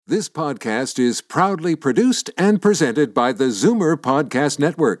This podcast is proudly produced and presented by the Zoomer Podcast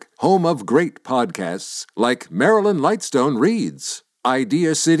Network, home of great podcasts like Marilyn Lightstone Reads,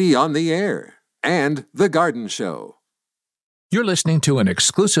 Idea City on the Air, and The Garden Show. You're listening to an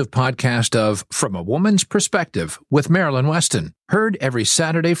exclusive podcast of From a Woman's Perspective with Marilyn Weston, heard every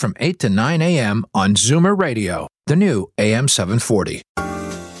Saturday from 8 to 9 a.m. on Zoomer Radio, the new AM 740.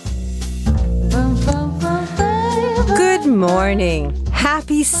 Good morning.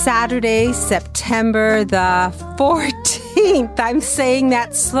 Happy Saturday, September the 14th. I'm saying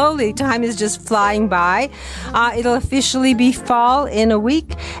that slowly. Time is just flying by. It'll officially be fall in a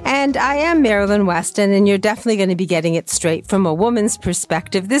week. And I am Marilyn Weston, and you're definitely going to be getting it straight from a woman's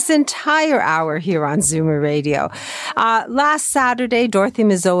perspective this entire hour here on Zoomer Radio. Last Saturday, Dorothy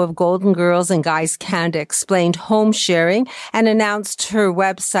Mazeau of Golden Girls and Guys Canada explained home sharing and announced her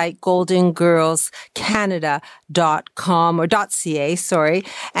website, goldengirlscanada.com or .ca,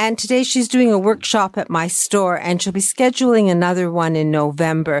 and today she's doing a workshop at my store, and she'll be scheduling another one in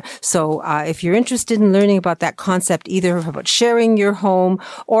November. So if you're interested in learning about that concept, either about sharing your home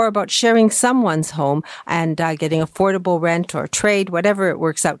or about sharing someone's home and getting affordable rent or trade, whatever it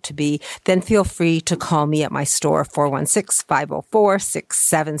works out to be, then feel free to call me at my store,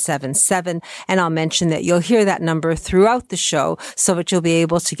 416-504-6777. And I'll mention that you'll hear that number throughout the show so that you'll be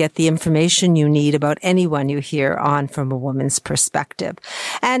able to get the information you need about anyone you hear on From a Woman's Perspective.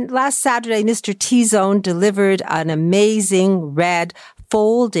 And last Saturday, Mr. T-Zone delivered an amazing red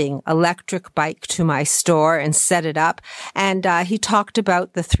folding electric bike to my store and set it up. And he talked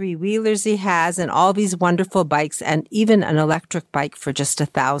about the three-wheelers he has and all these wonderful bikes and even an electric bike for just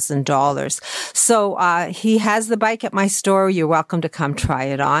 $1,000. So he has the bike at my store. You're welcome to come try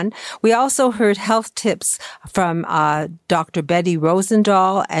it on. We also heard health tips from Dr. Betty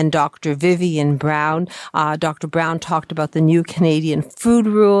Rosendahl and Dr. Vivian Brown. Dr. Brown talked about the new Canadian food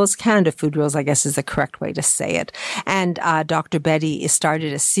rules. Canada food rules, I guess, is the correct way to say it. And Dr. Betty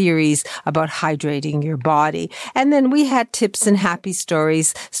started a series about hydrating your body. And then we had tips and happy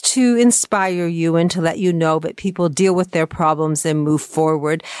stories to inspire you and to let you know that people deal with their problems and move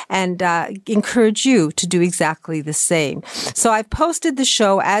forward, and encourage you to do exactly the same. So I've posted the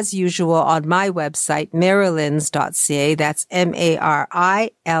show as usual on my website, marilyns.ca. That's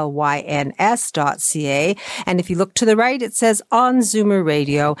MARILYNS.ca. And if you look to the right, it says on Zoomer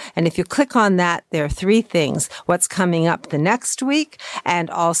Radio. And if you click on that, there are three things: what's coming up the next week, and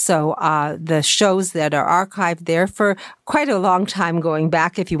also the shows that are archived there for quite a long time going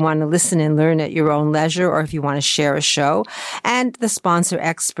back if you want to listen and learn at your own leisure or if you want to share a show, and the sponsor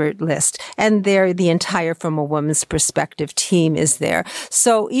expert list. And there, the entire From a Woman's Perspective team is there.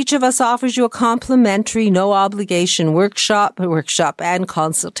 So each of us offers you a complimentary, no obligation workshop and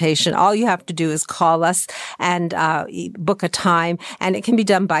consultation. All you have to do is call us and book a time, and it can be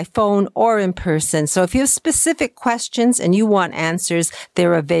done by phone or in person. So if you have specific questions and you want answers,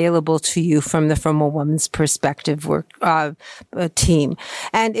 they're available to you from the From a Woman's Perspective team.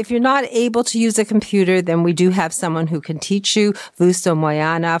 And if you're not able to use a computer, then we do have someone who can teach you, Vuso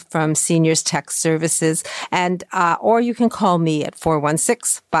Moyana from Seniors Tech Services, and or you can call me at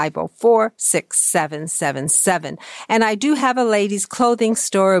 416-504-6777. And I do have a ladies' clothing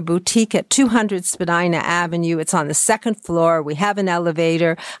store, a boutique at 200 Spadina Avenue. It's on the second floor. We have an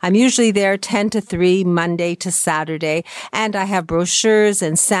elevator. I'm usually there 10 to 3, Monday to Saturday, and I have brochures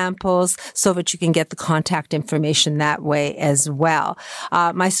and samples so that you can get the contact information that way as well.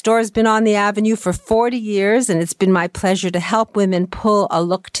 My store has been on the avenue for 40 years, and it's been my pleasure to help women pull a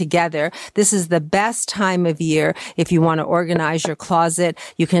look together. This is the best time of year if you want to organize your closet.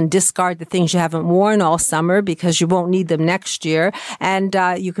 You can discard the things you haven't worn all summer because you won't need them next year, and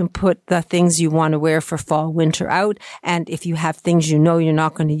you can put the things you want to wear for fall, winter out. And if you have things you know you're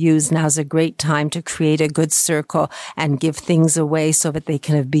not going to use, now's a great time to create a good circle and give things away so that they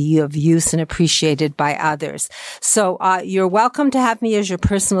can be of use and appreciated by others. So you're welcome to have me as your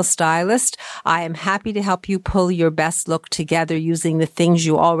personal stylist. I am happy to help you pull your best look together using the things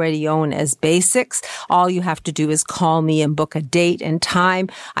you already own as basics. All you have to do is call me and book a date and time.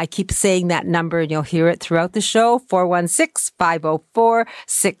 I keep saying that number and you'll hear it throughout the show,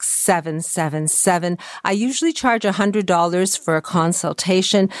 416-504-6777. I usually charge $100 for a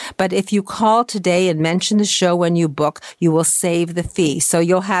consultation, but if you call today and mention the show when you book, you will save waive the fee. So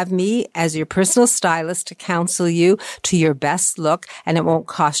you'll have me as your personal stylist to counsel you to your best look, and it won't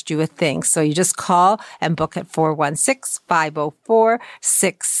cost you a thing. So you just call and book at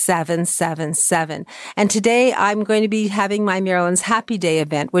 416-504-6777. And today I'm going to be having my Marilyn's Happy Day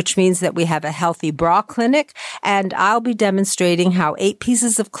event, which means that we have a healthy bra clinic, and I'll be demonstrating how 8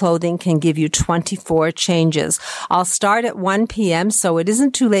 pieces of clothing can give you 24 changes. I'll start at 1 p.m., so it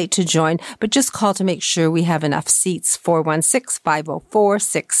isn't too late to join, but just call to make sure we have enough seats,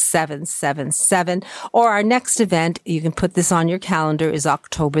 416-504-6777. Or our next event, you can put this on your calendar, is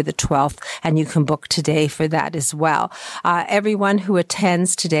October the 12th, and you can book today for that as well. Everyone who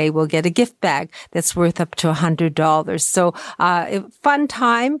attends today will get a gift bag that's worth up to $100. So fun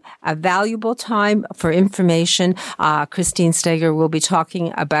time, a valuable time for information. Christine Steger will be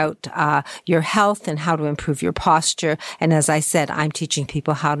talking about your health and how to improve your posture. And as I said, I'm teaching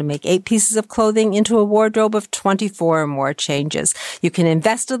people how to make 8 pieces of clothing into a wardrobe of 24 or more changes. You can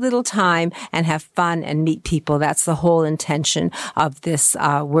invest a little time and have fun and meet people. That's the whole intention of this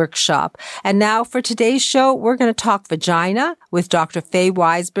workshop. And now for today's show, we're going to talk vagina with Dr. Faye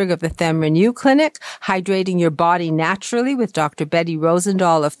Weisberg of the Femme Renew Clinic, hydrating your body naturally with Dr. Betty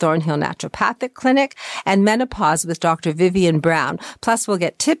Rosendahl of Thornhill Naturopathic Clinic, and menopause with Dr. Vivian Brown. Plus, we'll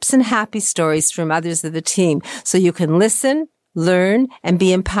get tips and happy stories from others of the team so you can listen, learn, and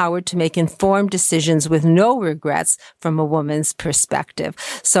be empowered to make informed decisions with no regrets from a woman's perspective.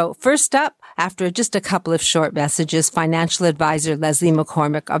 So first up, after just a couple of short messages, financial advisor Leslie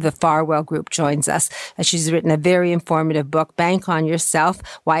McCormick of the Farwell Group joins us. She's written a very informative book, Bank on Yourself,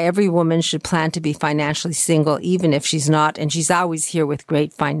 Why Every Woman Should Plan to Be Financially Single, Even If She's Not. And she's always here with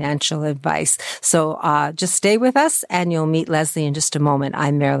great financial advice. So just stay with us and you'll meet Leslie in just a moment.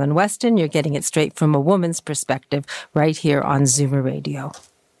 I'm Marilyn Weston. You're getting it straight from a woman's perspective right here on Zoomer Radio.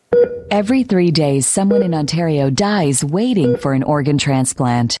 Every 3 days, someone in Ontario dies waiting for an organ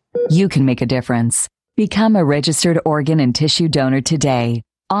transplant. You can make a difference. Become a registered organ and tissue donor today.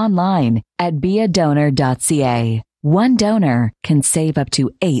 Online at beadonor.ca. One donor can save up to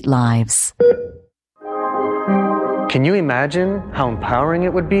 8 lives. Can you imagine how empowering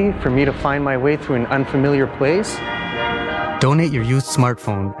it would be for me to find my way through an unfamiliar place? Donate your used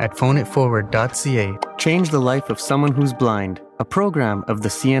smartphone at phoneitforward.ca. Change the life of someone who's blind. A program of the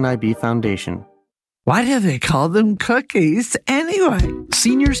CNIB Foundation. Why do they call them cookies anyway?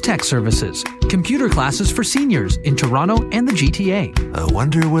 Seniors Tech Services. Computer classes for seniors in Toronto and the GTA. I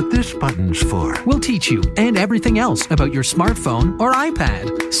wonder what this button's for. We'll teach you and everything else about your smartphone or iPad.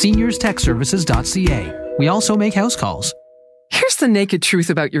 SeniorsTechServices.ca. We also make house calls. Here's the naked truth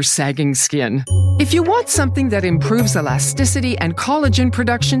about your sagging skin. If you want something that improves elasticity and collagen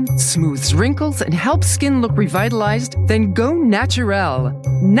production, smooths wrinkles, and helps skin look revitalized, then go Naturel.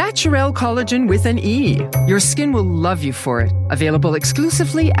 Naturel Collagen with an E. Your skin will love you for it. Available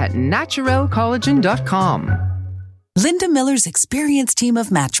exclusively at naturelcollagen.com. Linda Miller's experienced team of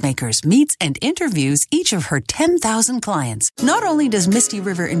matchmakers meets and interviews each of her 10,000 clients. Not only does Misty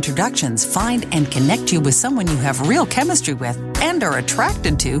River Introductions find and connect you with someone you have real chemistry with and are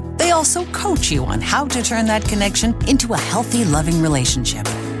attracted to, they also coach you on how to turn that connection into a healthy, loving relationship.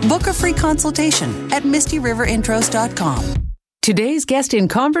 Book a free consultation at MistyRiverIntros.com. Today's guest in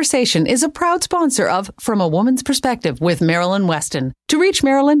conversation is a proud sponsor of From a Woman's Perspective with Marilyn Weston. To reach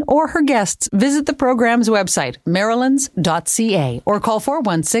Marilyn or her guests, visit the program's website, marilyns.ca, or call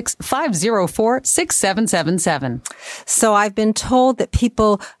 416-504-6777. So I've been told that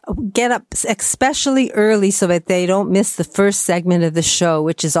people get up especially early so that they don't miss the first segment of the show,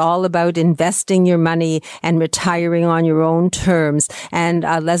 which is all about investing your money and retiring on your own terms. And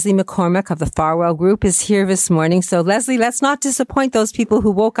Leslie McCormick of the Farwell Group is here this morning. So Leslie, let's not disappoint those people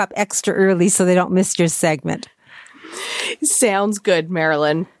who woke up extra early so they don't miss your segment. Sounds good,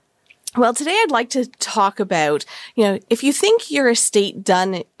 Marilyn. Well, today I'd like to talk about, if you think your estate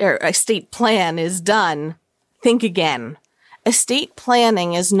plan is done, think again. Estate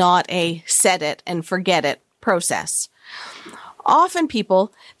planning is not a set it and forget it process. Often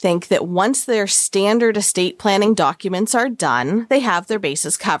people think that once their standard estate planning documents are done, they have their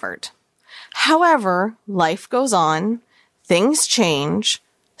bases covered. However, life goes on, things change,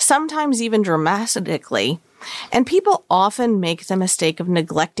 sometimes even dramatically, and people often make the mistake of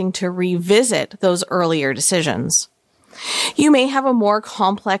neglecting to revisit those earlier decisions. You may have a more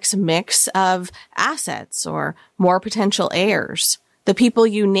complex mix of assets or more potential heirs. The people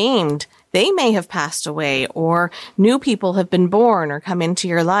you named, they may have passed away, or new people have been born or come into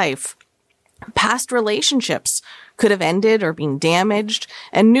your life. Past relationships could have ended or been damaged,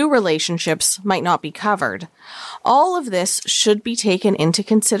 and new relationships might not be covered. All of this should be taken into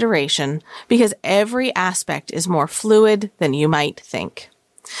consideration because every aspect is more fluid than you might think.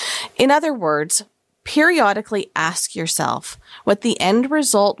 In other words, periodically ask yourself what the end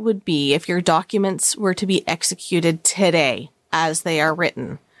result would be if your documents were to be executed today as they are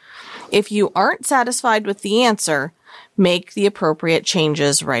written. If you aren't satisfied with the answer, make the appropriate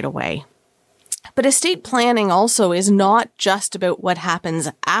changes right away. But estate planning also is not just about what happens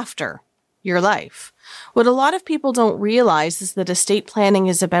after your life. What a lot of people don't realize is that estate planning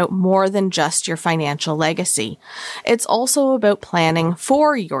is about more than just your financial legacy. It's also about planning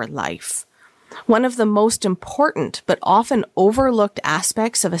for your life. One of the most important but often overlooked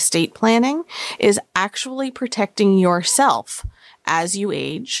aspects of estate planning is actually protecting yourself as you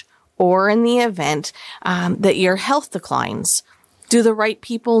age or in the event that your health declines. Do the right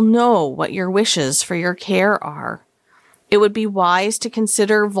people know what your wishes for your care are? It would be wise to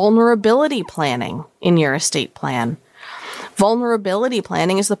consider vulnerability planning in your estate plan. Vulnerability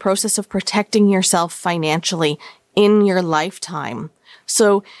planning is the process of protecting yourself financially in your lifetime.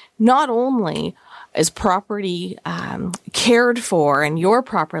 So not only is property cared for and you're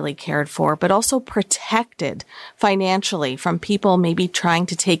properly cared for, but also protected financially from people maybe trying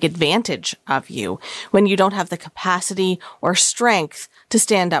to take advantage of you when you don't have the capacity or strength to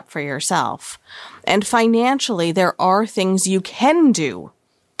stand up for yourself. And financially, there are things you can do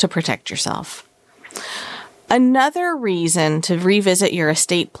to protect yourself. Another reason to revisit your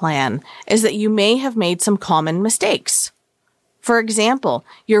estate plan is that you may have made some common mistakes. For example,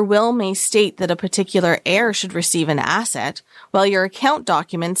 your will may state that a particular heir should receive an asset, while your account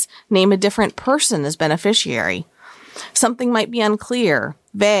documents name a different person as beneficiary. Something might be unclear,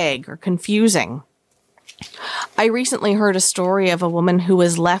 vague, or confusing. I recently heard a story of a woman who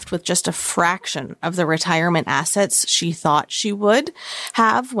was left with just a fraction of the retirement assets she thought she would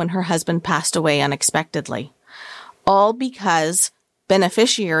have when her husband passed away unexpectedly. All because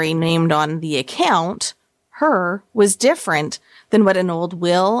beneficiary named on the account, her, was different than what an old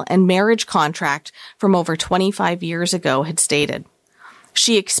will and marriage contract from over 25 years ago had stated.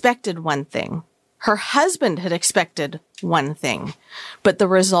 She expected one thing. Her husband had expected one thing, but the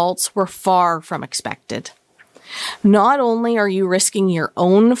results were far from expected. Not only are you risking your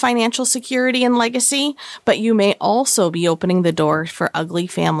own financial security and legacy, but you may also be opening the door for ugly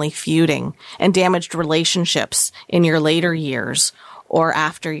family feuding and damaged relationships in your later years or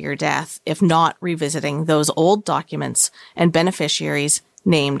after your death, if not revisiting those old documents and beneficiaries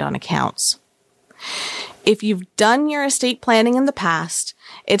named on accounts. If you've done your estate planning in the past,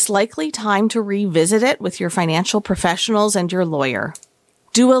 it's likely time to revisit it with your financial professionals and your lawyer.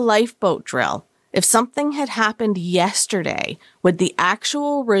 Do a lifeboat drill. If something had happened yesterday, would the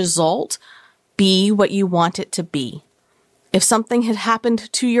actual result be what you want it to be? If something had happened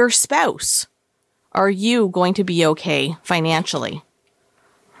to your spouse, are you going to be okay financially?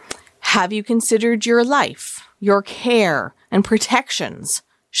 Have you considered your life, your care, and protections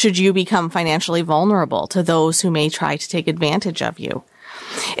should you become financially vulnerable to those who may try to take advantage of you?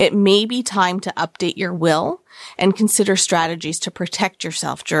 It may be time to update your will and consider strategies to protect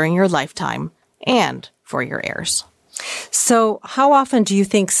yourself during your lifetime and for your heirs. So how often do you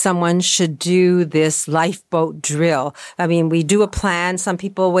think someone should do this lifeboat drill? I mean, we do a plan. Some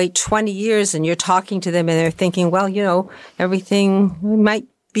people wait 20 years and you're talking to them and they're thinking, well, you know, everything might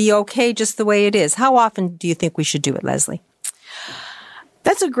be okay just the way it is. How often do you think we should do it, Leslie?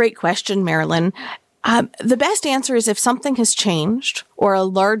 That's a great question, Marilyn. The best answer is if something has changed or a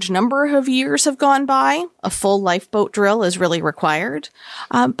large number of years have gone by, a full lifeboat drill is really required.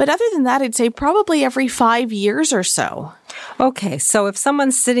 But other than that, I'd say probably every 5 years or so. Okay, so if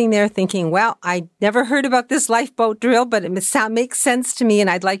someone's sitting there thinking, well, I never heard about this lifeboat drill, but it makes sense to me and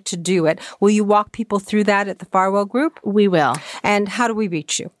I'd like to do it, will you walk people through that at the Farwell Group? We will. And how do we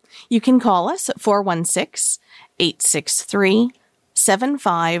reach you? You can call us at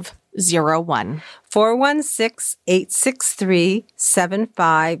 416-863-7501.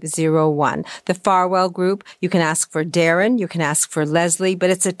 416-863-7501. The Farwell Group, you can ask for Darren, you can ask for Leslie, but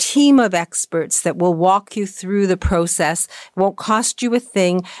it's a team of experts that will walk you through the process. It won't cost you a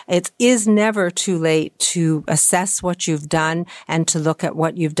thing. It is never too late to assess what you've done and to look at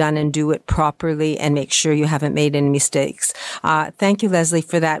what you've done and do it properly and make sure you haven't made any mistakes. Thank you, Leslie,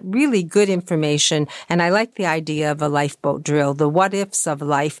 for that really good information. And I like the idea of a lifeboat drill, the what ifs of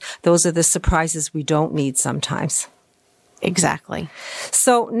life. Those are the surprises we don't need sometimes. Exactly.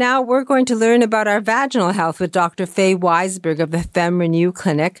 So now we're going to learn about our vaginal health with Dr. Faye Weisberg of the FemRenew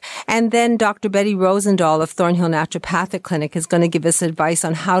Clinic. And then Dr. Betty Rosendahl of Thornhill Naturopathic Clinic is going to give us advice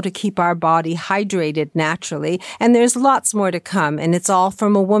on how to keep our body hydrated naturally. And there's lots more to come. And it's all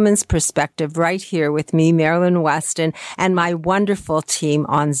from a woman's perspective right here with me, Marilyn Weston, and my wonderful team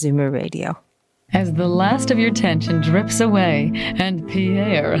on Zoomer Radio. As the last of your tension drips away and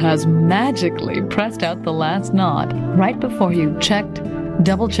Pierre has magically pressed out the last knot right before you checked,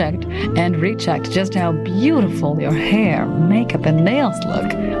 double-checked, and rechecked just how beautiful your hair, makeup, and nails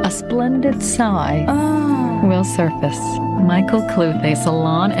look, a splendid sigh will surface. Michael Cluthe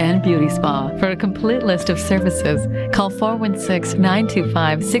Salon and Beauty Spa. For a complete list of services, call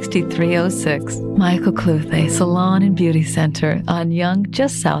 416-925-6306. Michael Cluthe Salon and Beauty Center on Yonge,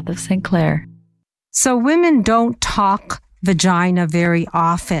 just south of St. Clair. So women don't talk vagina very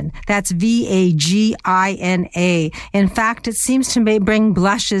often. That's vagina. In fact, it seems to bring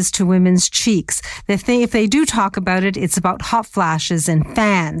blushes to women's cheeks. If they do talk about it, it's about hot flashes and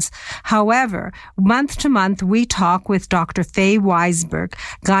fans. However, month to month, we talk with Dr. Faye Weisberg,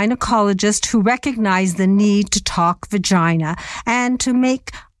 gynecologist who recognized the need to talk vagina and to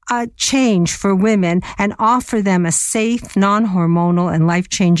make a change for women and offer them a safe, non-hormonal, and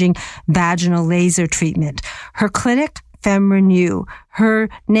life-changing vaginal laser treatment. Her clinic, FemRenew. Her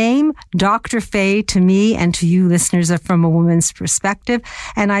name, Dr. Faye, to me and to you listeners, are From a Woman's Perspective.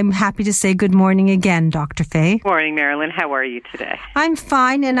 And I'm happy to say good morning again, Dr. Faye. Good morning, Marilyn. How are you today? I'm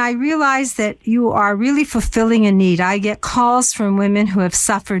fine, and I realize that you are really fulfilling a need. I get calls from women who have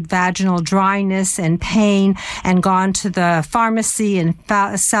suffered vaginal dryness and pain and gone to the pharmacy and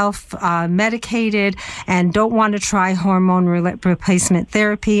self-medicated and don't want to try hormone replacement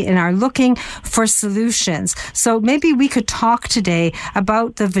therapy and are looking for solutions. So maybe we could talk today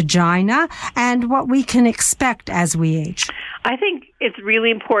about the vagina and what we can expect as we age. I think it's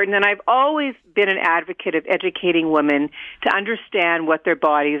really important, and I've always been an advocate of educating women to understand what their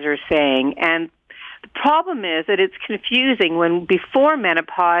bodies are saying. And the problem is that it's confusing when before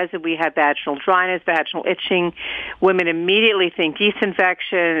menopause and we have vaginal dryness, vaginal itching, women immediately think yeast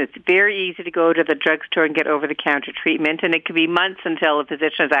infection. It's very easy to go to the drugstore and get over-the-counter treatment, and it could be months until a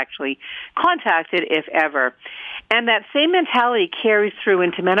physician is actually contacted, if ever. And that same mentality carries through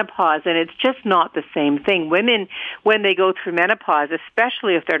into menopause, and it's just not the same thing. Women, when they go through menopause,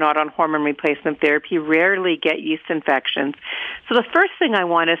 especially if they're not on hormone replacement therapy, rarely get yeast infections. So the first thing I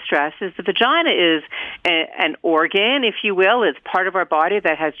want to stress is the vagina is an organ, if you will. It's part of our body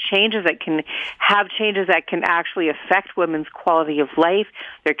that has changes that can actually affect women's quality of life.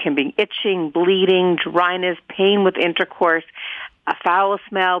 There can be itching, bleeding, dryness, pain with intercourse, a foul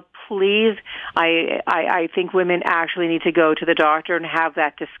smell. Please, I think women actually need to go to the doctor and have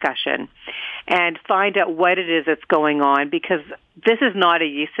that discussion and find out what it is that's going on, because this is not a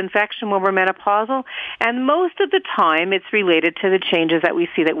yeast infection when we're menopausal, and most of the time it's related to the changes that we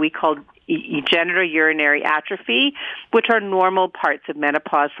see that we call genitourinary atrophy, which are normal parts of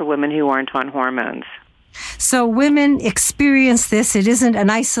menopause for women who aren't on hormones. So women experience this. It isn't an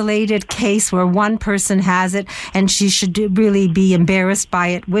isolated case where one person has it and she should really be embarrassed by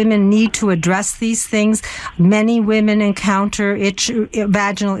it. Women need to address these things. Many women encounter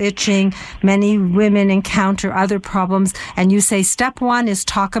vaginal itching. Many women encounter other problems. And you say step one is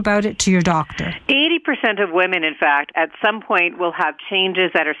talk about it to your doctor. 80% of women, in fact, at some point will have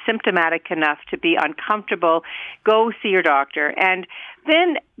changes that are symptomatic enough to be uncomfortable. Go see your doctor. And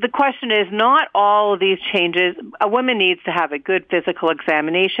then the question is, not all of these changes, a woman needs to have a good physical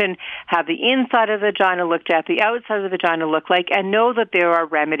examination, have the inside of the vagina looked at, the outside of the vagina looked like, and know that there are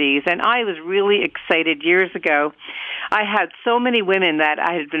remedies. And I was really excited years ago. I had so many women that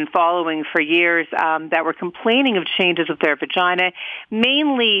I had been following for years that were complaining of changes with their vagina,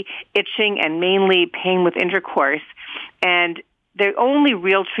 mainly itching and mainly pain with intercourse. And the only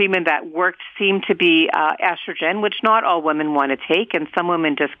real treatment that worked seemed to be estrogen, which not all women want to take, and some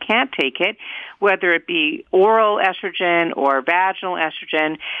women just can't take it, whether it be oral estrogen or vaginal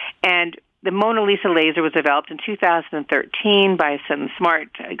estrogen. And the Mona Lisa laser was developed in 2013 by some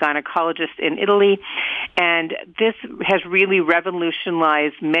smart gynecologists in Italy, and this has really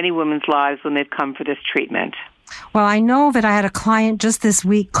revolutionized many women's lives when they've come for this treatment. Well, I know that I had a client just this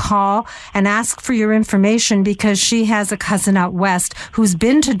week call and ask for your information because she has a cousin out west who's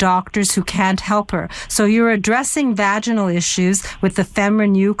been to doctors who can't help her. So you're addressing vaginal issues with the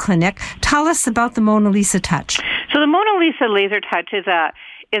FemRenew Clinic. Tell us about the Mona Lisa Touch. So the Mona Lisa Laser Touch is a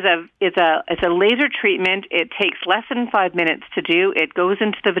laser treatment. It takes less than 5 minutes to do. It goes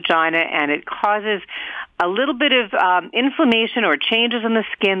into the vagina and it causes a little bit of inflammation or changes in the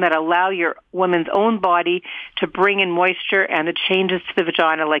skin that allow your woman's own body to bring in moisture and the changes to the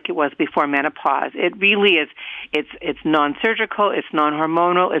vagina like it was before menopause. It really is. It's non-surgical, it's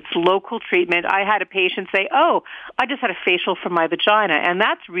non-hormonal, it's local treatment. I had a patient say, "Oh, I just had a facial for my vagina," and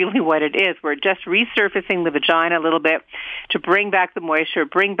that's really what it is. We're just resurfacing the vagina a little bit to bring back the moisture,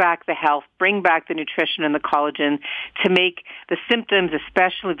 bring back the health, bring back the nutrition and the collagen to make the symptoms,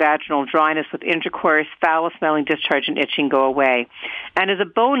 especially vaginal dryness with intercourse, foul-smelling discharge, and itching go away. And as a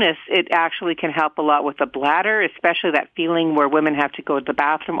bonus, it actually can help a lot with the bladder, especially that feeling where women have to go to the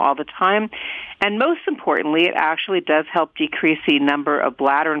bathroom all the time. And most importantly, it actually does help decrease the number of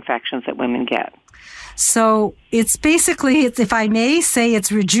bladder infections that women get. So it's basically, if I may say,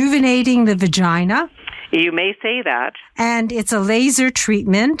 it's rejuvenating the vagina. You may say that. And it's a laser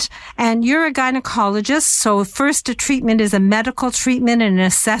treatment. And you're a gynecologist, so first a treatment is a medical treatment and an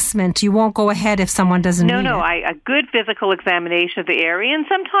assessment. You won't go ahead if someone doesn't need it. No, a good physical examination of the area. And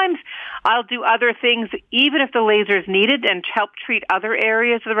sometimes I'll do other things, even if the laser is needed, and help treat other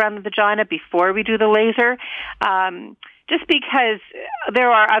areas around the vagina before we do the laser. Just because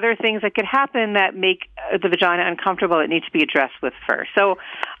there are other things that could happen that make the vagina uncomfortable that need to be addressed with first. So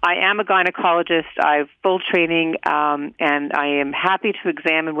I am a gynecologist. I have full training, and I am happy to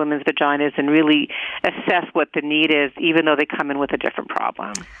examine women's vaginas and really assess what the need is, even though they come in with a different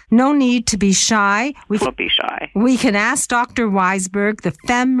problem. No need to be shy. Don't be shy. We can ask Dr. Weisberg. The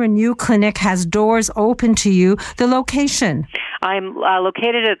Femme Renew Clinic has doors open to you. The location? I'm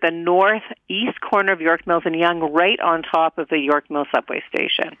located at the northeast corner of York Mills and Yonge, right on top of the York Mills subway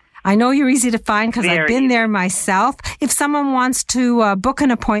station. I know you're easy to find because I've been there myself. If someone wants to book an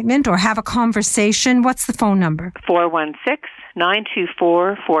appointment or have a conversation, what's the phone number?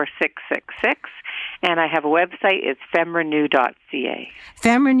 416-924-4666. And I have a website. It's femrenew.ca.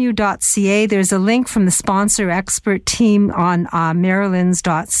 Femrenew.ca. There's a link from the sponsor expert team on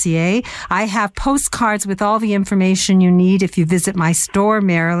Marylands.ca. I have postcards with all the information you need if you visit my store,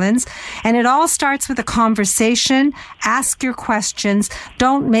 Marylands. And it all starts with a conversation. Ask your questions.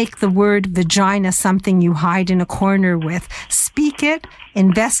 Don't make the word vagina something you hide in a corner with. Speak it,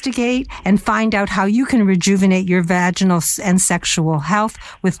 investigate, and find out how you can rejuvenate your vaginal and sexual health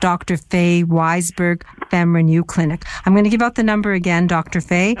with Dr. Faye Weisberg, Femme Renew Clinic. I'm going to give out the number again, Dr.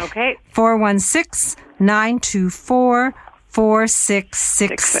 Faye. Okay.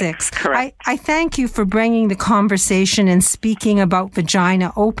 416-924-4666. Correct. I thank you for bringing the conversation and speaking about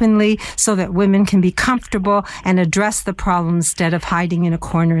vagina openly so that women can be comfortable and address the problem instead of hiding in a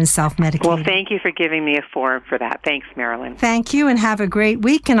corner and self-medicating. Well, thank you for giving me a forum for that. Thanks, Marilyn. Thank you, and have a great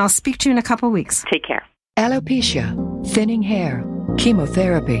week, and I'll speak to you in a couple of weeks. Take care. Alopecia, thinning hair,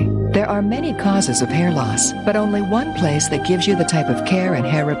 chemotherapy. There are many causes of hair loss, but only one place that gives you the type of care and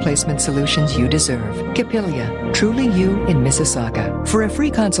hair replacement solutions you deserve. Capilia, Truly You in Mississauga. For a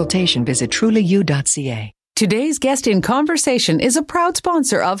free consultation, visit trulyu.ca. Today's guest in conversation is a proud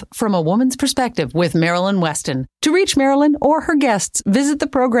sponsor of From a Woman's Perspective with Marilyn Weston. To reach Marilyn or her guests, visit the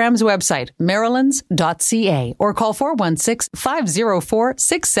program's website, marylands.ca, or call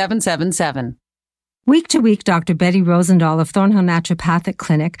 416-504-6777. Week to week, Dr. Betty Rosendahl of Thornhill Naturopathic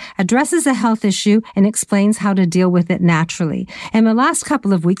Clinic addresses a health issue and explains how to deal with it naturally. In the last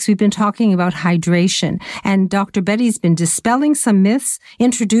couple of weeks, we've been talking about hydration, and Dr. Betty's been dispelling some myths,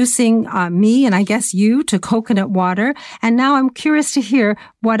 introducing me and I guess you to coconut water, and now I'm curious to hear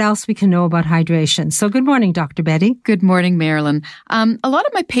what else we can know about hydration. So good morning, Dr. Betty. Good morning, Marilyn. A lot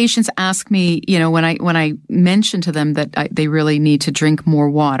of my patients ask me, when I mention to them that they really need to drink more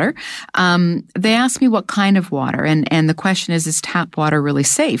water, they ask me what kind of water, and the question is tap water really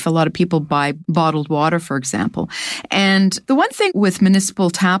safe? A lot of people buy bottled water, for example. And the one thing with municipal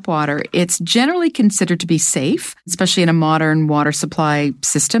tap water, it's generally considered to be safe, especially in a modern water supply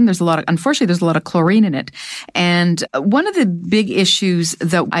system. Unfortunately, there's a lot of chlorine in it. And one of the big issues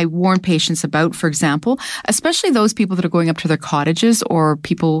that I warn patients about, for example, especially those people that are going up to their cottages or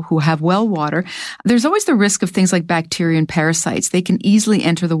people who have well water, there's always the risk of things like bacteria and parasites. They can easily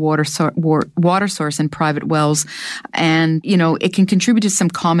enter the water source in private wells, and it can contribute to some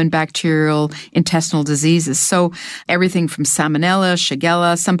common bacterial intestinal diseases. So everything from salmonella,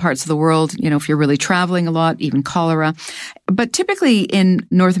 shigella, some parts of the world, if you're really traveling a lot, even cholera. But typically in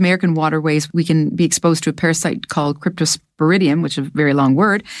North American waterways, we can be exposed to a parasite called Cryptosporidium, which is a very long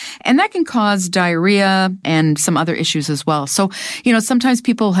word, and that can cause diarrhea and some other issues as well. So, sometimes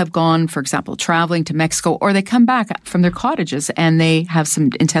people have gone, for example, traveling to Mexico, or they come back from their cottages and they have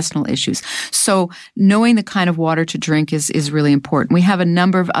some intestinal issues. So knowing the kind of water to drink is really important. We have a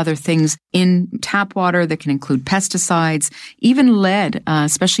number of other things in tap water that can include pesticides, even lead,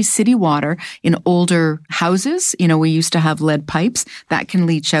 especially city water in older houses. We used to have lead pipes that can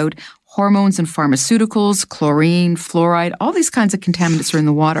leach out. hormones and pharmaceuticals, chlorine, fluoride, all these kinds of contaminants are in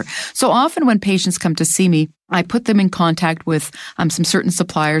the water. So often when patients come to see me, I put them in contact with some certain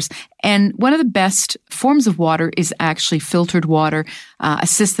suppliers. And one of the best forms of water is actually filtered water, a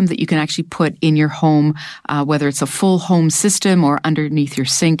system that you can actually put in your home, whether it's a full home system or underneath your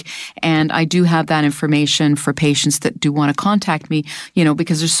sink. And I do have that information for patients that do want to contact me,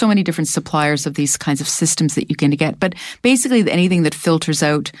 because there's so many different suppliers of these kinds of systems that you can get. But basically anything that filters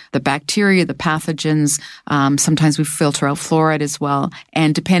out the bacteria, the pathogens, sometimes we filter out fluoride as well.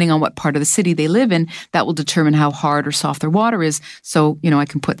 And depending on what part of the city they live in, that will determine how hard or soft their water is. So, I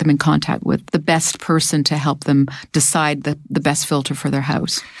can put them in contact with the best person to help them decide the best filter for their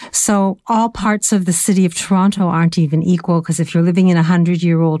house. So all parts of the city of Toronto aren't even equal, because if you're living in a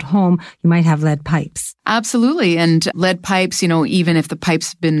 100-year-old home, you might have lead pipes. Absolutely. And lead pipes, even if the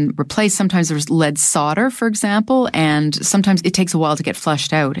pipe's been replaced, sometimes there's lead solder, for example, and sometimes it takes a while to get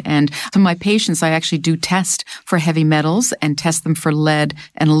flushed out. And to my patients, I actually do test for heavy metals and test them for lead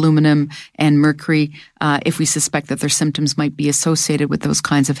and aluminum and mercury if we suspect that their symptoms might be associated with those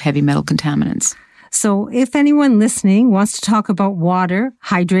kinds of heavy metal contaminants. So if anyone listening wants to talk about water,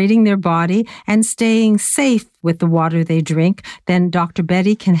 hydrating their body, and staying safe with the water they drink, then Dr.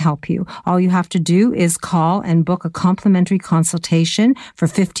 Betty can help you. All you have to do is call and book a complimentary consultation for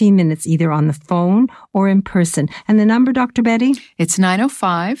 15 minutes, either on the phone or in person. And the number, Dr. Betty? It's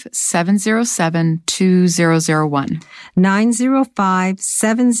 905-707-2001.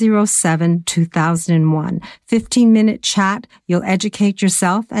 905-707-2001. 15-minute chat. You'll educate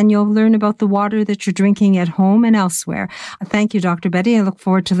yourself and you'll learn about the water that you're drinking at home and elsewhere. Thank you, Dr. Betty. I look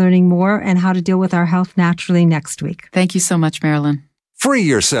forward to learning more and how to deal with our health naturally next week. Thank you so much, Marilyn. Free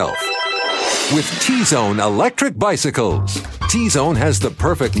yourself with T-Zone electric bicycles. T-Zone has the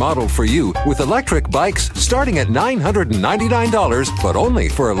perfect model for you with electric bikes starting at $999, but only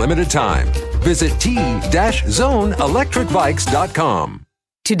for a limited time. Visit t-zoneelectricbikes.com.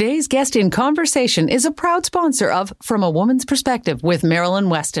 Today's guest in conversation is a proud sponsor of From a Woman's Perspective with Marilyn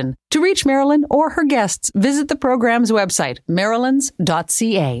Weston. To reach Marilyn or her guests, visit the program's website,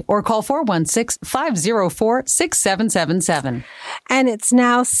 marilyns.ca, or call 416-504-6777. And it's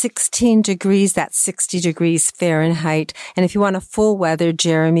now 16 degrees, that's 60 degrees Fahrenheit. And if you want a full weather,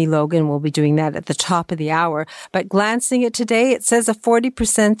 Jeremy Logan will be doing that at the top of the hour. But glancing at today, it says a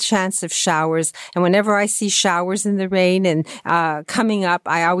 40% chance of showers. And whenever I see showers in the rain and coming up,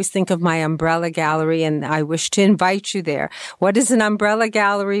 I always think of my umbrella gallery, and I wish to invite you there. What is an umbrella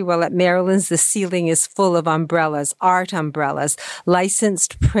gallery? Well, at Marilyn's, the ceiling is full of umbrellas, art umbrellas,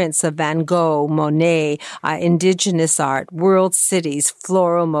 licensed prints of Van Gogh, Monet, indigenous art, world cities,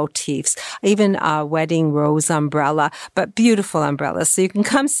 floral motifs, even a wedding rose umbrella, but beautiful umbrellas. So you can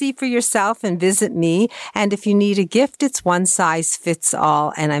come see for yourself and visit me. And if you need a gift, it's one size fits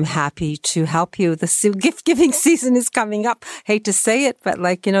all, and I'm happy to help you. The gift giving season is coming up. Hate to say it, but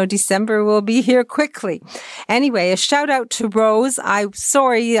December will be here quickly. Anyway, a shout out to Rose. I'm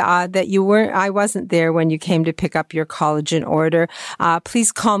sorry that I wasn't there when you came to pick up your collagen order.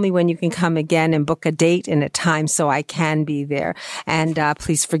 Please call me when you can come again and book a date and a time so I can be there. And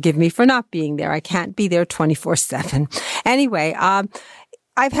please forgive me for not being there. I can't be there 24/7. Anyway,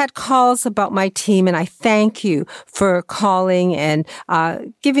 I've had calls about my team, and I thank you for calling and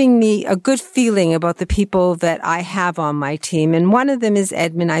giving me a good feeling about the people that I have on my team. And one of them is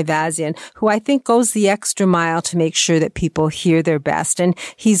Edmund Ivazian, who I think goes the extra mile to make sure that people hear their best. And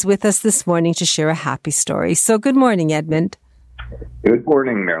he's with us this morning to share a happy story. So good morning, Edmund. Good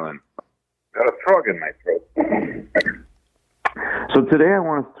morning, Marilyn. Got a frog in my throat. So today I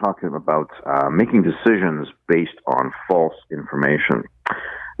want to talk about making decisions based on false information.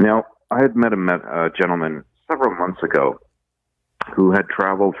 Now, I had met a gentleman several months ago who had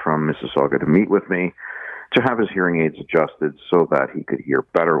traveled from Mississauga to meet with me to have his hearing aids adjusted so that he could hear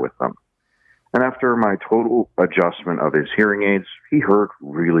better with them. And after my total adjustment of his hearing aids, he heard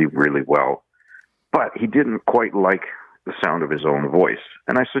really, really well. But he didn't quite like the sound of his own voice.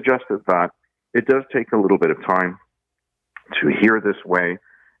 And I suggested that it does take a little bit of time to hear this way,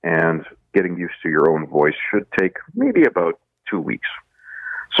 and getting used to your own voice should take maybe about 2 weeks.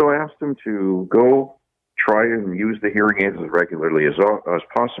 So I asked him to go try and use the hearing aids as regularly as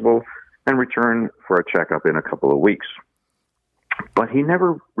possible and return for a checkup in a couple of weeks. But he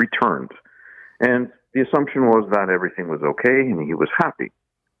never returned, and the assumption was that everything was okay and he was happy.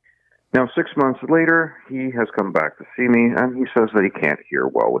 Now, 6 months later, he has come back to see me, and he says that he can't hear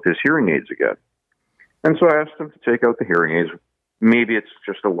well with his hearing aids again. And so I asked him to take out the hearing aids. Maybe it's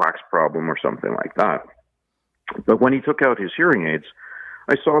just a wax problem or something like that. But when he took out his hearing aids,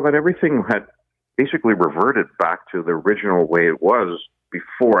 I saw that everything had basically reverted back to the original way it was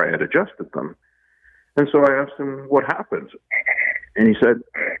before I had adjusted them. And so I asked him what happened. And he said,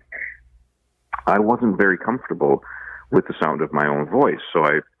 I wasn't very comfortable with the sound of my own voice, so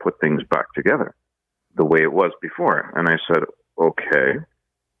I put things back together the way it was before. And I said, okay.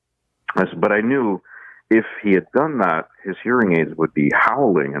 I said, but I knew if he had done that, his hearing aids would be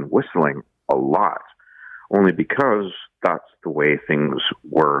howling and whistling a lot, only because that's the way things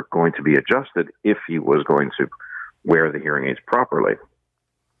were going to be adjusted if he was going to wear the hearing aids properly.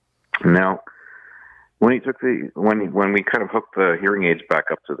 Now, when we kind of hooked the hearing aids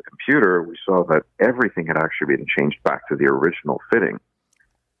back up to the computer, we saw that everything had actually been changed back to the original fitting.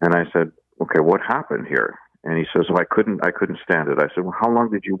 And I said, okay, what happened here? And he says, well, I couldn't stand it. I said, well, how long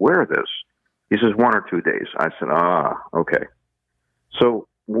did you wear this? He says, 1 or 2 days. I said, okay. So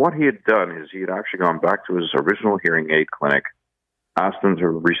what he had done is he had actually gone back to his original hearing aid clinic, asked them to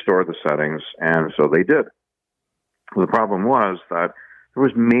restore the settings, and so they did. The problem was that there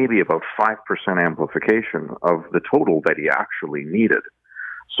was maybe about 5% amplification of the total that he actually needed.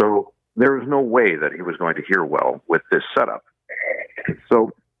 So there was no way that he was going to hear well with this setup.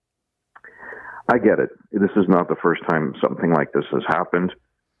 So I get it. This is not the first time something like this has happened.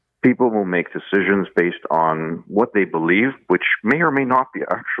 People will make decisions based on what they believe, which may or may not be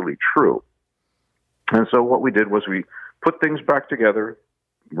actually true. And so what we did was we put things back together,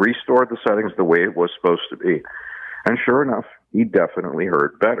 restored the settings the way it was supposed to be. And sure enough, he definitely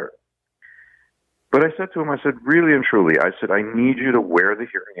heard better. But I said to him, I said, really and truly, I said, I need you to wear the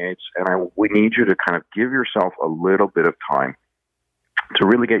hearing aids, and we need you to kind of give yourself a little bit of time to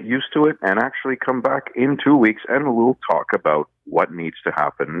really get used to it and actually come back in 2 weeks and we'll talk about what needs to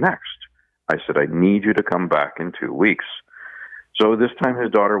happen next. I said, I need you to come back in 2 weeks. So this time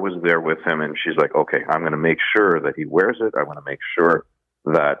his daughter was there with him, and she's like, okay, I'm going to make sure that he wears it. I want to make sure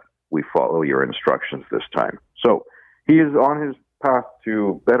that we follow your instructions this time. So he is on his path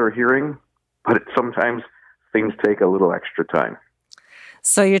to better hearing, but sometimes things take a little extra time.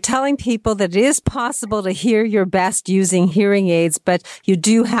 So you're telling people that it is possible to hear your best using hearing aids, but you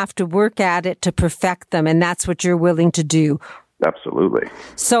do have to work at it to perfect them, and that's what you're willing to do. Absolutely.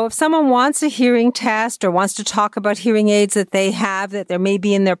 So if someone wants a hearing test or wants to talk about hearing aids that they have, that they may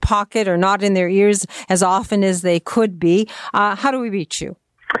be in their pocket or not in their ears as often as they could be, how do we reach you?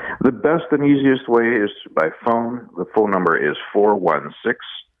 The best and easiest way is by phone. The phone number is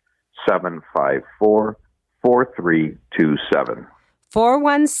 416-754-4327.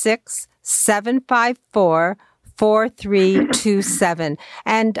 416-754-4327.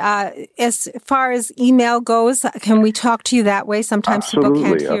 And as far as email goes, can we talk to you that way? Sometimes people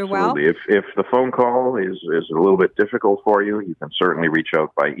can't hear well. If the phone call is a little bit difficult for you, you can certainly reach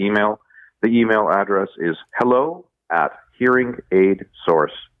out by email. The email address is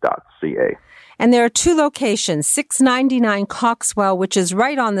hello@hearingaidsource.ca. And there are 2 locations, 699 Coxwell, which is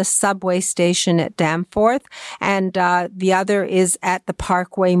right on the subway station at Danforth, and the other is at the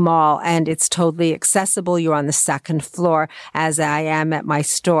Parkway Mall, and it's totally accessible. You're on the 2nd floor, as I am at my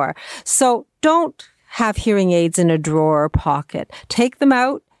store. So don't have hearing aids in a drawer or pocket. Take them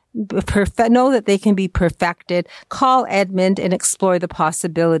out. Know that they can be perfected. Call Edmund and explore the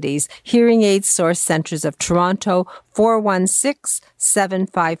possibilities. Hearing Aid Source Centers of Toronto,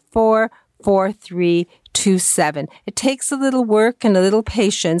 416-754-4327. It takes a little work and a little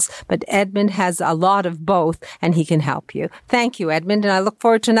patience, but Edmund has a lot of both, and he can help you. Thank you, Edmund, and I look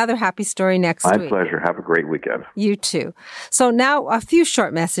forward to another happy story next week. My pleasure. Have a great weekend. You too. So now a few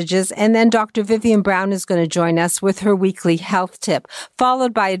short messages, and then Dr. Vivian Brown is going to join us with her weekly health tip,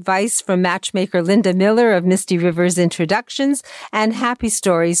 followed by advice from matchmaker Linda Miller of Misty Rivers Introductions, and happy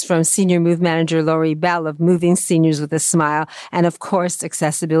stories from Senior Move Manager Lori Bell of Moving Seniors with a Smile, and of course,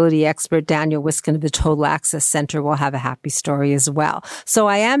 accessibility expert Daniel Wiskin of the Total Access Center will have a happy story as well. So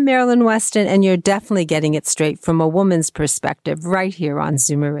I am Marilyn Weston, and you're definitely getting it straight from a woman's perspective right here on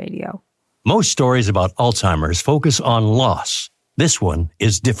Zoomer Radio. Most stories about Alzheimer's focus on loss. This one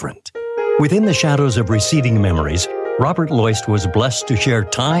is different. Within the shadows of receding memories, Robert Loist was blessed to share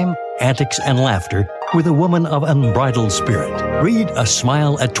time, antics, and laughter with a woman of unbridled spirit. Read A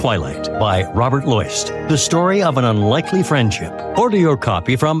Smile at Twilight by Robert Loist, the story of an unlikely friendship. Order your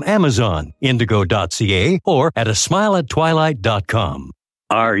copy from Amazon, Indigo.ca, or at asmileattwilight.com.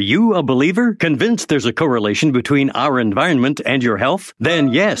 Are you a believer? Convinced there's a correlation between our environment and your health?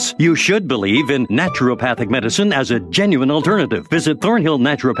 Then yes, you should believe in naturopathic medicine as a genuine alternative. Visit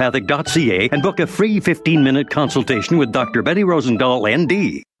thornhillnaturopathic.ca and book a free 15-minute consultation with Dr. Betty Rosendahl,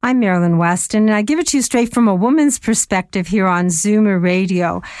 ND. I'm Marilyn Weston, and I give it to you straight from a woman's perspective here on Zoomer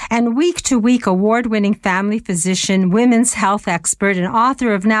Radio. And week to week, award-winning family physician, women's health expert, and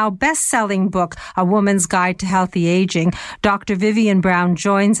author of now best-selling book, A Woman's Guide to Healthy Aging, Dr. Vivian Brown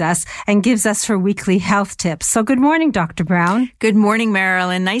joins us and gives us her weekly health tips. So good morning, Dr. Brown. Good morning,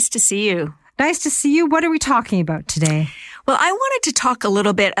 Marilyn. Nice to see you. Nice to see you. What are we talking about today? Well, I wanted to talk a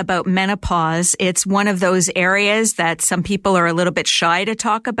little bit about menopause. It's one of those areas that some people are a little bit shy to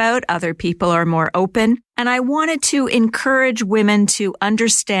talk about. Other people are more open. And I wanted to encourage women to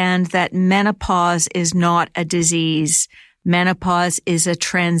understand that menopause is not a disease. Menopause is a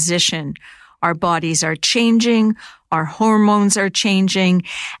transition. Our bodies are changing. Our hormones are changing.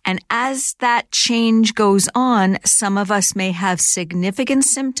 And as that change goes on, some of us may have significant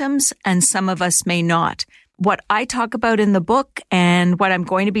symptoms and some of us may not. What I talk about in the book and what I'm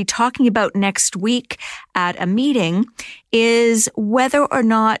going to be talking about next week at a meeting is whether or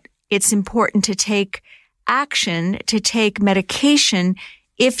not it's important to take action, to take medication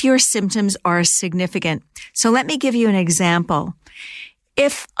if your symptoms are significant. So let me give you an example.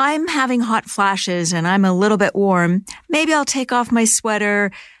 If I'm having hot flashes and I'm a little bit warm, maybe I'll take off my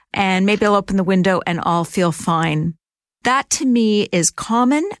sweater and maybe I'll open the window and I'll feel fine. That to me is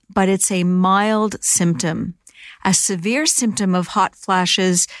common, but it's a mild symptom. A severe symptom of hot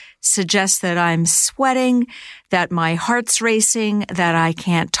flashes suggests that I'm sweating, that my heart's racing, that I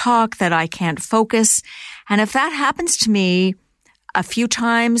can't talk, that I can't focus. And if that happens to me a few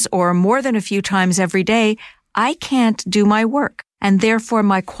times or more than a few times every day, I can't do my work. And therefore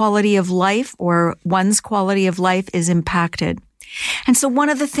my quality of life or one's quality of life is impacted. And so one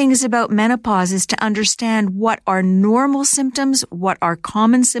of the things about menopause is to understand what are normal symptoms, what are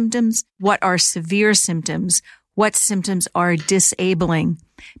common symptoms, what are severe symptoms, what symptoms are disabling.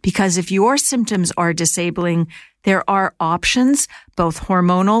 Because if your symptoms are disabling, there are options, both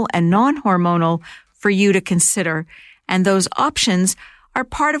hormonal and non-hormonal, for you to consider. And those options are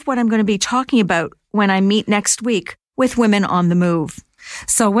part of what I'm going to be talking about when I meet next week with Women on the Move.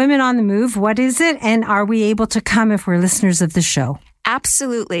 So Women on the Move, what is it? And are we able to come if we're listeners of the show?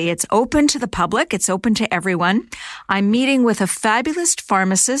 Absolutely. It's open to the public. It's open to everyone. I'm meeting with a fabulous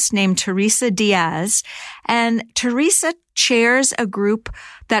pharmacist named Teresa Diaz. And Teresa chairs a group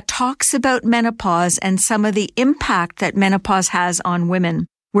that talks about menopause and some of the impact that menopause has on women.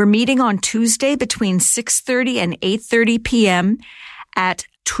 We're meeting on Tuesday between 6:30 and 8:30 p.m. at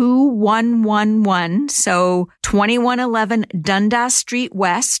 2111, so 2111 Dundas Street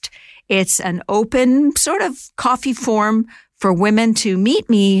West. It's an open sort of coffee forum for women to meet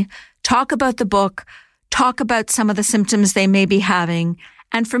me, talk about the book, talk about some of the symptoms they may be having,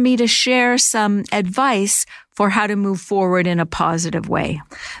 and for me to share some advice for how to move forward in a positive way.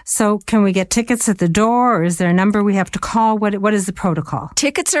 So can we get tickets at the door, or is there a number we have to call? What is the protocol?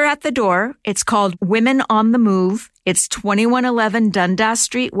 Tickets are at the door. It's called Women on the Move. It's 2111 Dundas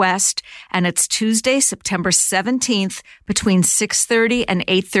Street West, and it's Tuesday, September 17th between 6:30 and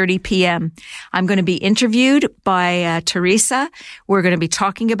 8:30 p.m. I'm going to be interviewed by Teresa. We're going to be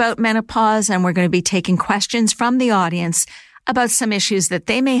talking about menopause, and we're going to be taking questions from the audience about some issues that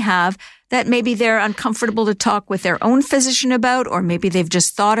they may have that maybe they're uncomfortable to talk with their own physician about, or maybe they've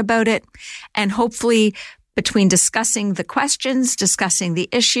just thought about it. And hopefully between discussing the questions, discussing the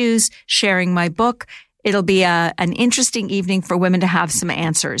issues, sharing my book, it'll be an interesting evening for women to have some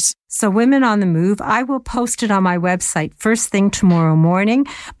answers. So Women on the Move, I will post it on my website first thing tomorrow morning,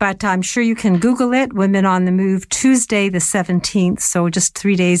 but I'm sure you can Google it, Women on the Move, Tuesday the 17th, so just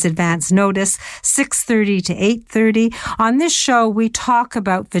 3 days advance notice, 6:30 to 8:30. On this show, we talk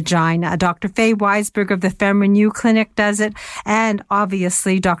about vagina. Dr. Faye Weisberg of the FemRenew Clinic does it, and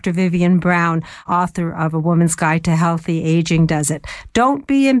obviously Dr. Vivian Brown, author of A Woman's Guide to Healthy Aging, does it. Don't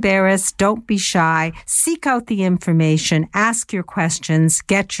be embarrassed, don't be shy, seek out the information, ask your questions,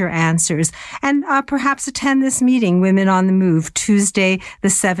 get your answers, and perhaps attend this meeting, Women on the Move, Tuesday the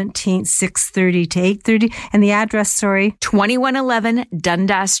 17th, 6:30 to 8:30. And the address, sorry? 2111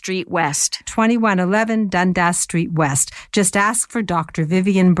 Dundas Street West. 2111 Dundas Street West. Just ask for Dr.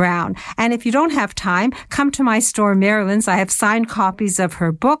 Vivian Brown. And if you don't have time, come to my store, Marilyn's. I have signed copies of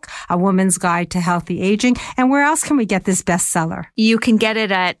her book, A Woman's Guide to Healthy Aging. And where else can we get this bestseller? You can get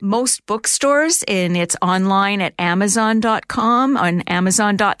it at most bookstores, and it's online at Amazon.com, on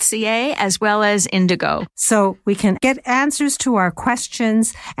Amazon.ca, as well as Indigo. So we can get answers to our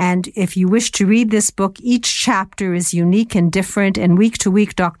questions. And if you wish to read this book, each chapter is unique and different. And week to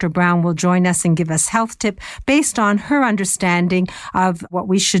week, Dr. Brown will join us and give us health tip based on her understanding of what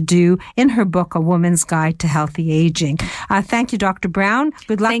we should do in her book, A Woman's Guide to Healthy Aging. Thank you, Dr. Brown.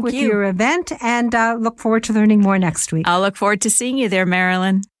 Good luck with your event, and look forward to learning more next week. I'll look forward to seeing you there,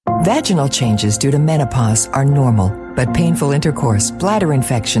 Marilyn. Vaginal changes due to menopause are normal, but painful intercourse, bladder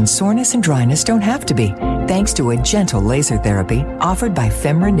infection, soreness, and dryness don't have to be, thanks to a gentle laser therapy offered by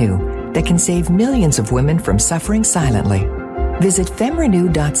FemRenew that can save millions of women from suffering silently. Visit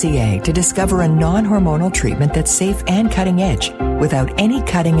femrenew.ca to discover a non-hormonal treatment that's safe and cutting edge without any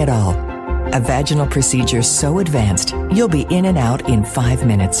cutting at all. A vaginal procedure so advanced, you'll be in and out in 5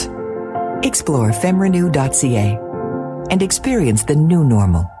 minutes. Explore femrenew.ca and experience the new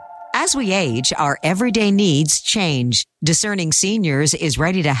normal. As we age, our everyday needs change. Discerning Seniors is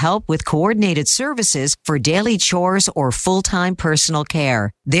ready to help with coordinated services for daily chores or full-time personal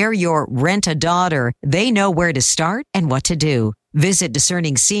care. They're your Rent-A-Daughter. They know where to start and what to do. Visit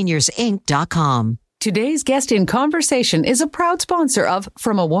discerningseniorsinc.com. Today's guest in conversation is a proud sponsor of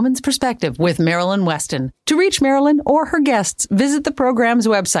From a Woman's Perspective with Marilyn Weston. To reach Marilyn or her guests, visit the program's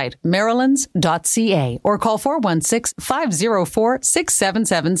website, marilyns.ca, or call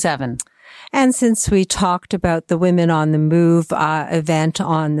 416-504-6777. And since we talked about the Women on the Move event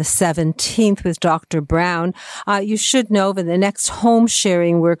on the 17th with Dr. Brown, you should know that the next home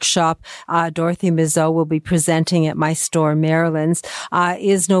sharing workshop Dorothy Mizeau will be presenting at my store, Marilyn's,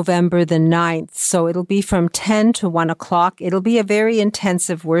 is November the 9th. So it'll be from 10 to 1 o'clock. It'll be a very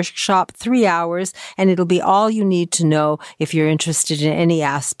intensive workshop, 3 hours, and it'll be all you need to know if you're interested in any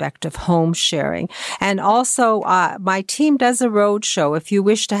aspect of home sharing. And also, my team does a road show. If you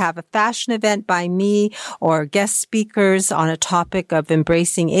wish to have a fashion event by me or guest speakers on a topic of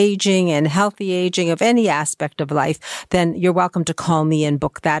embracing aging and healthy aging of any aspect of life, then you're welcome to call me and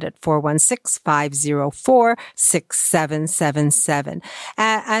book that at 416-504-6777.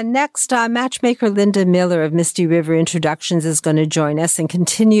 And next, matchmaker Linda Miller of Misty River Introductions is going to join us and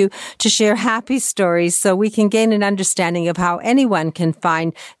continue to share happy stories so we can gain an understanding of how anyone can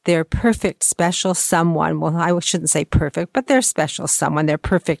find their perfect special someone. Well, I shouldn't say perfect, but their special someone, their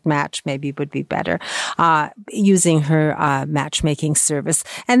perfect match maybe would be better, using her matchmaking service.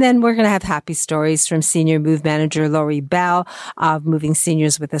 And then we're going to have happy stories from Senior Move Manager Lori Bell of Moving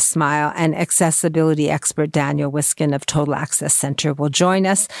Seniors with a Smile, and accessibility expert Daniel Wiskin of Total Access Center will join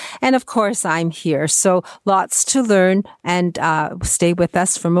us. And of course, I'm here. So lots to learn, and stay with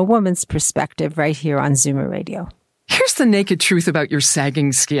us from a woman's perspective right here on Zoomer Radio. Here's the naked truth about your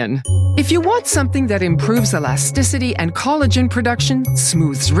sagging skin. If you want something that improves elasticity and collagen production,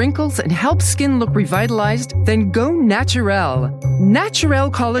 smooths wrinkles, and helps skin look revitalized, then go Naturel. Naturel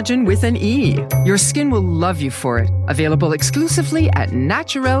Collagen with an E. Your skin will love you for it. Available exclusively at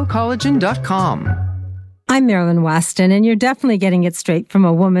naturelcollagen.com. I'm Marilyn Weston, and you're definitely getting it straight from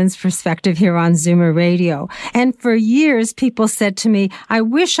a woman's perspective here on Zoomer Radio. And for years, people said to me, I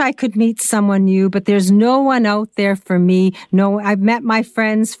wish I could meet someone new, but there's no one out there for me. No, I've met my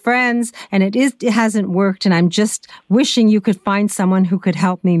friends, and it hasn't worked, and I'm just wishing you could find someone who could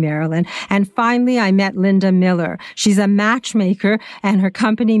help me, Marilyn. And finally, I met Linda Miller. She's a matchmaker, and her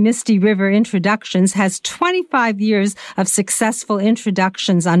company, Misty River Introductions, has 25 years of successful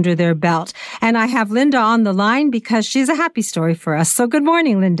introductions under their belt. And I have Linda on the line because she's a happy story for us. So good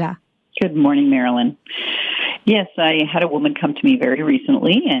morning, Linda. Good morning, Marilyn. Yes, I had a woman come to me very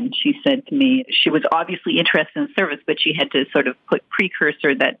recently, and she said to me she was obviously interested in service, but she had to sort of put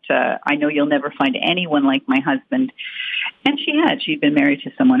precursor that I know you'll never find anyone like my husband. And she had. She'd been married to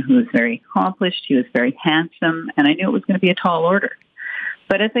someone who was very accomplished. He was very handsome, and I knew it was going to be a tall order.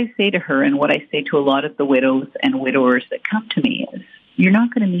 But as I say to her, and what I say to a lot of the widows and widowers that come to me is, you're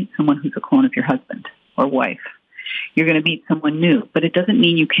not going to meet someone who's a clone of your husband or wife. You're going to meet someone new, but it doesn't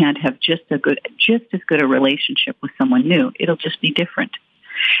mean you can't have just as good a relationship with someone new. It'll just be different.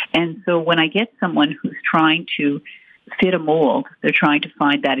 And so when I get someone who's trying to fit a mold, they're trying to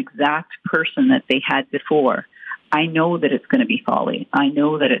find that exact person that they had before, I know that it's going to be folly. I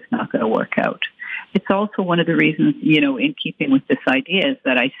know that it's not going to work out. It's also one of the reasons, in keeping with this idea, is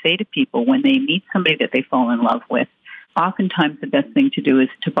that I say to people when they meet somebody that they fall in love with, oftentimes the best thing to do is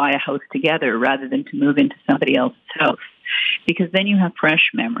to buy a house together rather than to move into somebody else's house, because then you have fresh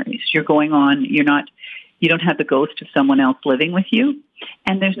memories. You're going on, you don't have the ghost of someone else living with you,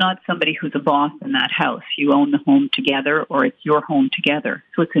 and there's not somebody who's a boss in that house. You own the home together, or it's your home together.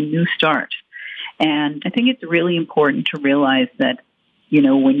 So it's a new start. And I think it's really important to realize that,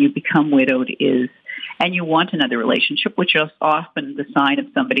 when you become widowed and you want another relationship, which is often the sign of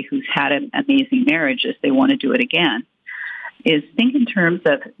somebody who's had an amazing marriage, is they want to do it again, is think in terms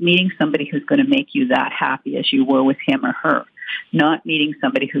of meeting somebody who's going to make you that happy as you were with him or her, not meeting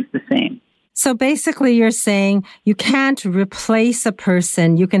somebody who's the same. So basically you're saying you can't replace a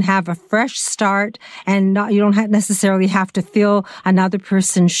person. You can have a fresh start and you don't necessarily have to fill another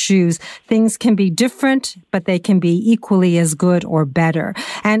person's shoes. Things can be different, but they can be equally as good or better.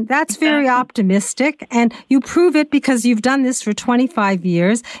 And that's very optimistic. And you prove it because you've done this for 25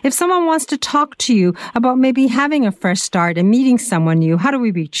 years. If someone wants to talk to you about maybe having a fresh start and meeting someone new, how do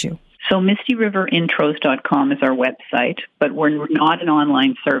we reach you? So MistyRiverIntros.com is our website, but we're not an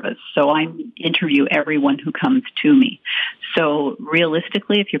online service. So I interview everyone who comes to me. So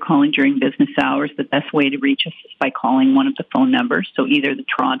realistically, if you're calling during business hours, the best way to reach us is by calling one of the phone numbers. So either the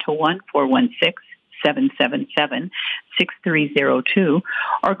Toronto one, 416-777-6302,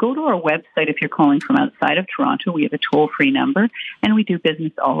 or go to our website if you're calling from outside of Toronto. We have a toll-free number, and we do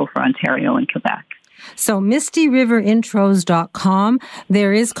business all over Ontario and Quebec. So MistyRiverIntros.com.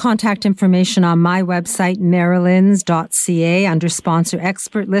 There is contact information on my website, marilyns.ca, under sponsor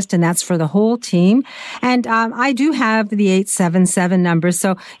expert list, and that's for the whole team. And I do have the 877 number.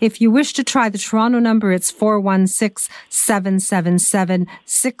 So if you wish to try the Toronto number, it's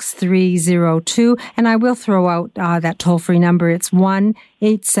 416-777-6302. And I will throw out that toll-free number. It's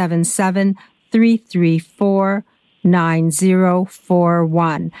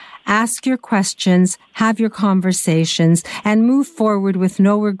 1-877-334-9041. Ask your questions, have your conversations, and move forward with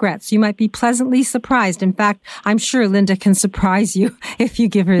no regrets. You might be pleasantly surprised. In fact, I'm sure Linda can surprise you if you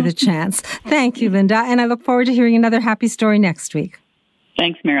give her the chance. Thank you, Linda, and I look forward to hearing another happy story next week.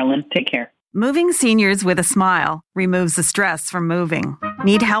 Thanks, Marilyn. Take care. Moving seniors with a smile removes the stress from moving.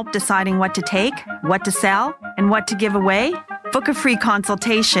 Need help deciding what to take, what to sell, and what to give away? Book a free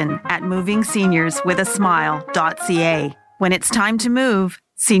consultation at movingseniorswithasmile.ca. When it's time to move,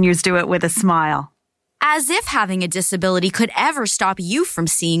 seniors do it with a smile. As if having a disability could ever stop you from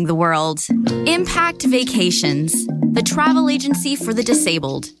seeing the world. Impact Vacations, the travel agency for the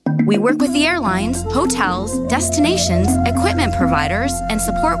disabled. We work with the airlines, hotels, destinations, equipment providers, and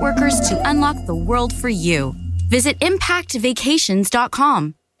support workers to unlock the world for you. Visit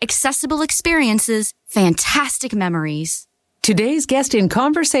impactvacations.com. Accessible experiences, fantastic memories. Today's guest in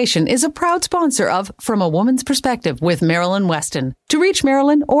conversation is a proud sponsor of From a Woman's Perspective with Marilyn Weston. To reach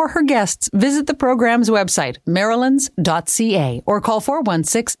Marilyn or her guests, visit the program's website, marilyns.ca, or call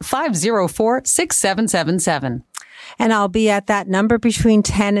 416-504-6777. And I'll be at that number between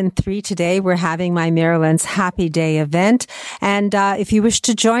 10 and 3 today. We're having my Marilyn's Happy Day event. And if you wish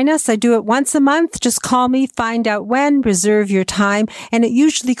to join us, I do it once a month. Just call me, find out when, reserve your time. And it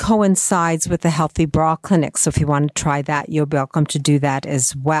usually coincides with the Healthy Bra Clinic. So if you want to try that, you're welcome to do that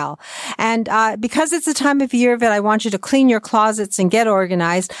as well. And because it's a time of year that I want you to clean your closets and get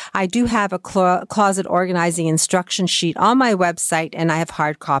organized, I do have a closet organizing instruction sheet on my website, and I have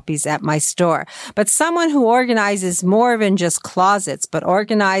hard copies at my store. But someone who organizes more than just closets, but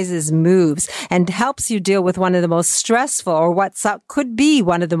organizes moves and helps you deal with one of the most stressful, or what could be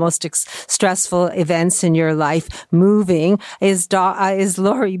one of the most stressful events in your life, moving, is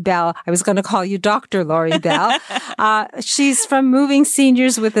Lori Bell. I was going to call you Dr. Lori Bell. She's from Moving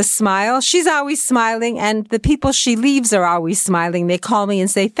Seniors with a Smile. She's always smiling, and the people she leaves are always smiling. They call me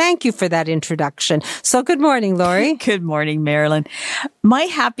and say, thank you for that introduction. So good morning, Lori. Good morning, Marilyn. My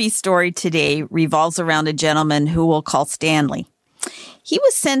happy story today revolves around a gentleman who we'll call Stanley. He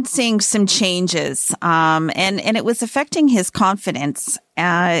was sensing some changes, and it was affecting his confidence.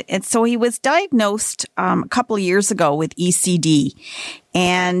 And so he was diagnosed a couple of years ago with ECD,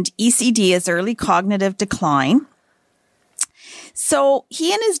 and ECD is early cognitive decline. So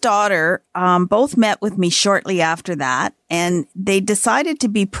he and his daughter both met with me shortly after that, and they decided to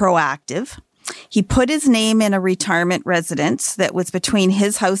be proactive. He put his name in a retirement residence that was between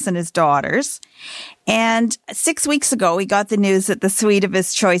his house and his daughter's. And 6 weeks ago, he got the news that the suite of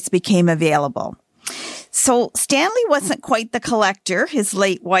his choice became available. So Stanley wasn't quite the collector his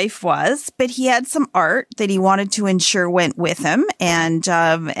late wife was, but he had some art that he wanted to ensure went with him, and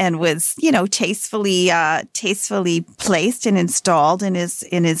was, tastefully placed and installed in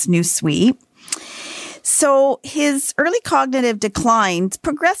his new suite. So his early cognitive declines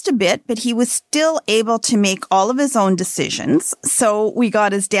progressed a bit, but he was still able to make all of his own decisions. So we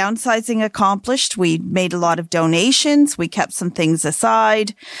got his downsizing accomplished. We made a lot of donations. We kept some things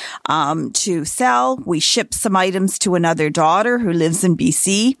aside to sell. We shipped some items to another daughter who lives in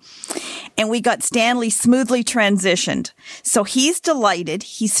BC. And we got Stanley smoothly transitioned. So he's delighted.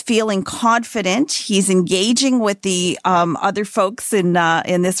 He's feeling confident. He's engaging with the other folks in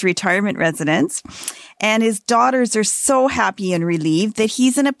this retirement residence. And his daughters are so happy and relieved that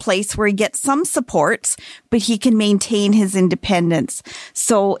he's in a place where he gets some support, but he can maintain his independence.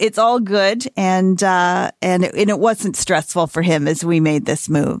 So it's all good. And it wasn't stressful for him as we made this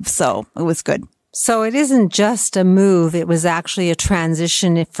move. So it was good. So it isn't just a move. It was actually a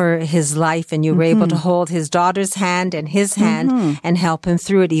transition for his life, and you were able to hold his daughter's hand and his hand and help him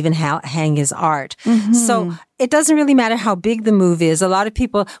through it, even hang his art. So it doesn't really matter how big the move is. A lot of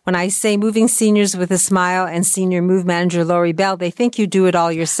people, when I say Moving Seniors with a Smile and Senior Move Manager Lori Bell, they think you do it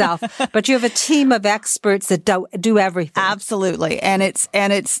all yourself, but you have a team of experts that do everything. Absolutely. And it's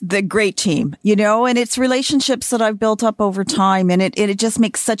the great team, and it's relationships that I've built up over time, and it just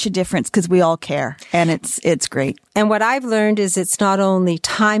makes such a difference because we all care, and it's great. And what I've learned is it's not only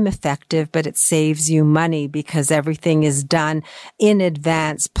time effective, but it saves you money because everything is done in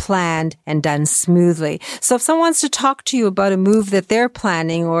advance, planned and done smoothly. So if someone wants to talk to you about a move that they're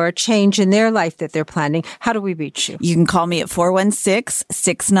planning or a change in their life that they're planning, how do we reach you? You can call me at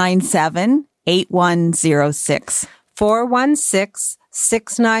 416-697-8106.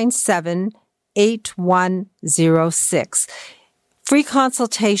 416-697-8106. Free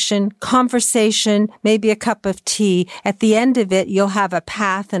consultation, conversation, maybe a cup of tea. At the end of it, you'll have a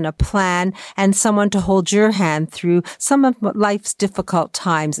path and a plan and someone to hold your hand through some of life's difficult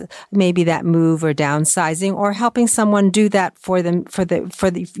times, maybe that move or downsizing, or helping someone do that for them, help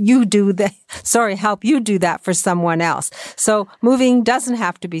you do that for someone else. So moving doesn't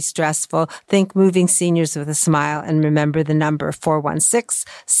have to be stressful. Think Moving Seniors with a Smile, and remember the number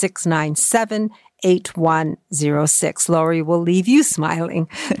 416-697-8106. Lori will leave you smiling.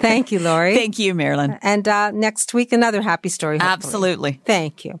 Thank you, Lori. Thank you, Marilyn. And next week, another happy story. Hopefully. Absolutely.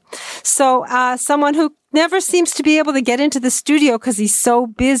 Thank you. So someone who never seems to be able to get into the studio because he's so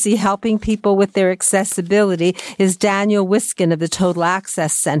busy helping people with their accessibility is Daniel Wiskin of the Total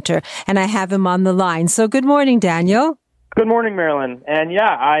Access Center. And I have him on the line. So good morning, Daniel. Good morning, Marilyn. And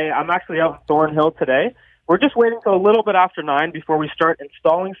I'm actually out in Thornhill today. We're just waiting till a little bit after 9 before we start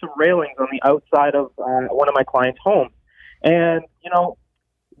installing some railings on the outside of one of my clients' homes. And,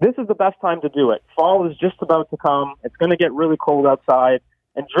 this is the best time to do it. Fall is just about to come. It's going to get really cold outside.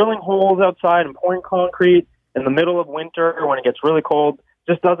 And drilling holes outside and pouring concrete in the middle of winter when it gets really cold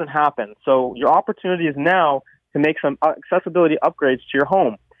just doesn't happen. So your opportunity is now to make some accessibility upgrades to your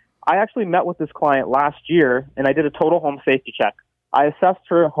home. I actually met with this client last year, and I did a total home safety check. I assessed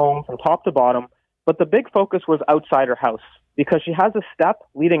her home from top to bottom. But the big focus was outside her house because she has a step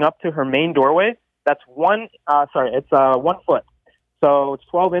leading up to her main doorway. That's 1 foot. So it's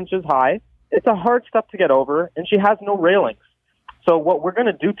 12 inches high. It's a hard step to get over, and she has no railings. So what we're going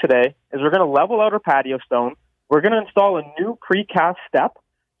to do today is we're going to level out her patio stone. We're going to install a new precast step.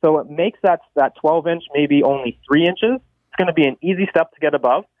 So it makes that 12-inch maybe only 3 inches. It's going to be an easy step to get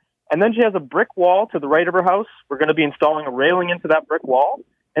above. And then she has a brick wall to the right of her house. We're going to be installing a railing into that brick wall.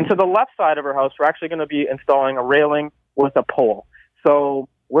 And to the left side of her house, we're actually going to be installing a railing with a pole. So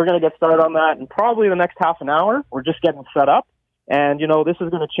we're going to get started on that in probably the next half an hour. We're just getting set up. And, this is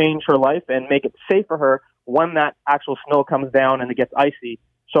going to change her life and make it safe for her when that actual snow comes down and it gets icy.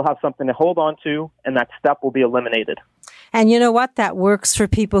 She'll have something to hold on to, and that step will be eliminated. And you know what? That works for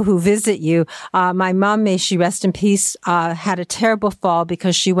people who visit you. My mom, may she rest in peace, had a terrible fall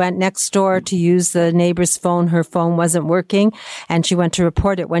because she went next door to use the neighbor's phone. Her phone wasn't working, and she went to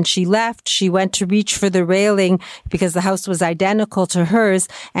report it. When she left, she went to reach for the railing because the house was identical to hers,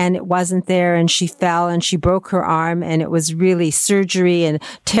 and it wasn't there, and she fell, and she broke her arm, and it was really surgery and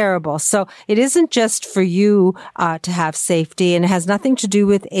terrible. So it isn't just for you to have safety, and it has nothing to do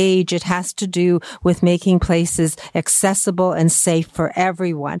with age. It has to do with making places accessible and safe for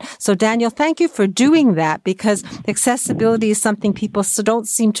everyone. So Daniel, thank you for doing that, because accessibility is something people don't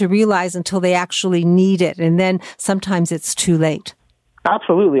seem to realize until they actually need it. And then sometimes it's too late.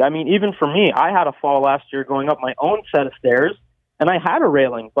 Absolutely. I mean, even for me, I had a fall last year going up my own set of stairs, and I had a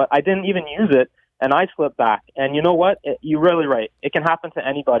railing, but I didn't even use it, and I slipped back. And you know what? You're really right. It can happen to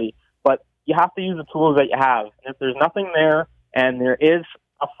anybody, but you have to use the tools that you have. And if there's nothing there and there is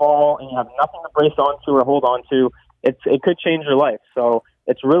a fall and you have nothing to brace onto or hold onto, it could change your life. So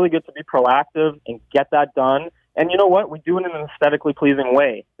it's really good to be proactive and get that done. And you know what? We do it in an aesthetically pleasing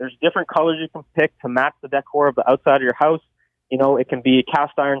way. There's different colors you can pick to match the decor of the outside of your house. It can be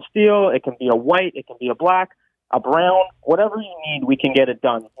cast iron steel, it can be a white, it can be a black, a brown, whatever you need, we can get it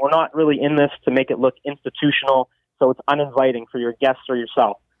done. We're not really in this to make it look institutional, so it's uninviting for your guests or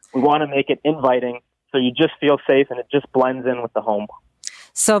yourself. We want to make it inviting so you just feel safe and it just blends in with the home.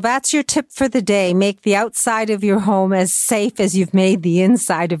 So that's your tip for the day. Make the outside of your home as safe as you've made the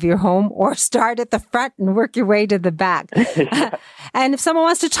inside of your home, or start at the front and work your way to the back. And if someone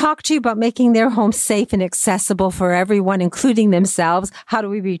wants to talk to you about making their home safe and accessible for everyone, including themselves, how do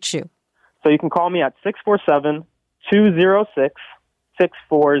we reach you? So you can call me at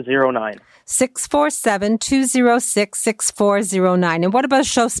 647-206-6409. 647-206-6409. And what about a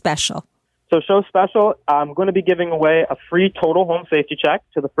show special? So show special, I'm going to be giving away a free total home safety check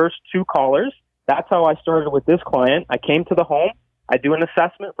to the first 2 callers. That's how I started with this client. I came to the home. I do an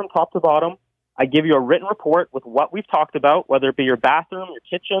assessment from top to bottom. I give you a written report with what we've talked about, whether it be your bathroom, your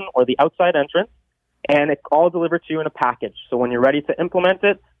kitchen, or the outside entrance, and it's all delivered to you in a package. So when you're ready to implement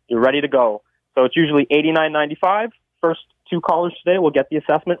it, you're ready to go. So it's usually $89.95. First 2 callers today will get the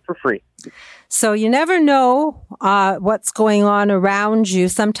assessment for free. So you never know what's going on around you.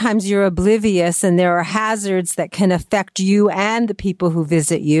 Sometimes you're oblivious and there are hazards that can affect you and the people who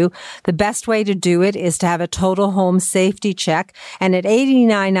visit you. The best way to do it is to have a total home safety check. And at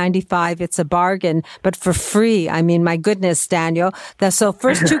 $89.95, it's a bargain, but for free. I mean, my goodness, Daniel. So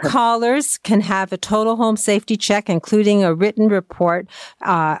first 2 callers can have a total home safety check, including a written report.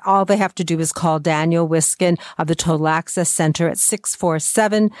 All they have to do is call Daniel Wiskin of the Total Access Center at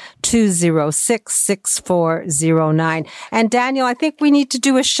 647-206-6409. And Daniel, I think we need to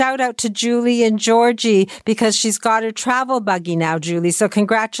do a shout out to Julie and Georgie because she's got her travel buggy now, Julie. So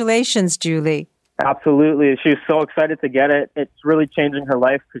congratulations, Julie. Absolutely. She's so excited to get it. It's really changing her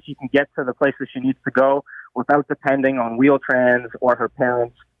life because she can get to the places she needs to go without depending on Wheel-Trans or her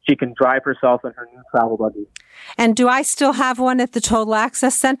parents. She can drive herself in her new travel buggy. And do I still have one at the Total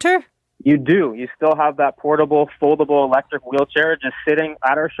Access Center? You do. You still have that portable, foldable electric wheelchair just sitting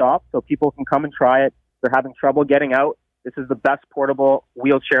at our shop so people can come and try it. If they're having trouble getting out, this is the best portable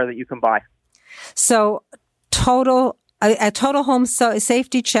wheelchair that you can buy. So a total home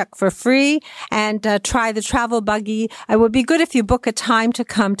safety check for free, and try the travel buggy. It would be good if you book a time to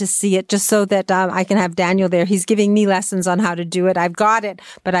come to see it, just so that I can have Daniel there. He's giving me lessons on how to do it. I've got it,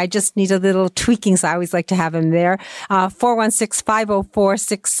 but I just need a little tweaking, so I always like to have him there.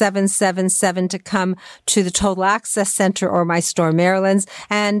 416-504-6777 to come to the Total Access Center or my store, Maryland's,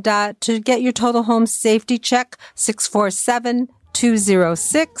 and to get your total home safety check,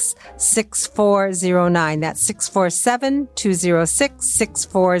 647-206-6409. That's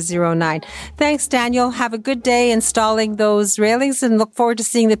 647-206-6409. Thanks, Daniel. Have a good day installing those railings and look forward to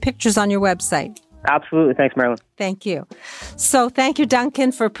seeing the pictures on your website. Absolutely. Thanks, Marilyn. Thank you. So thank you,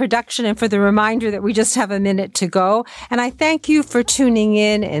 Duncan, for production and for the reminder that we just have a minute to go. And I thank you for tuning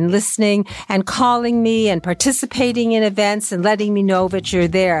in and listening and calling me and participating in events and letting me know that you're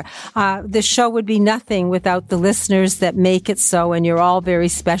there. The show would be nothing without the listeners that make it so, and you're all very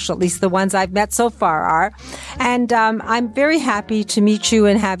special, at least the ones I've met so far are. And I'm very happy to meet you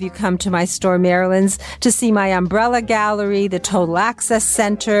and have you come to my store, Maryland's, to see my umbrella gallery, the Total Access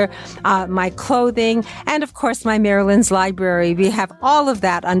Center, my clothing, and of course my Maryland's library. We have all of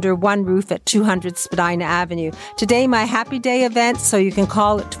that under one roof at 200 Spadina Avenue. Today, my Happy Day event, so you can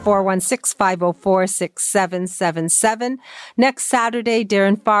call it 416-504-6777. Next Saturday,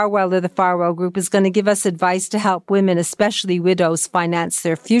 Darren Farwell of the Farwell Group is going to give us advice to help women, especially widows, finance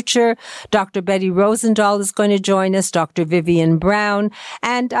their future. Dr. Betty Rosendahl is going to join us, Dr. Vivian Brown,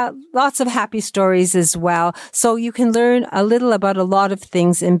 and lots of happy stories as well. So you can learn a little about a lot of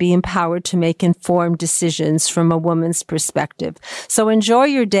things and be empowered to make informed decisions from a woman's perspective. So enjoy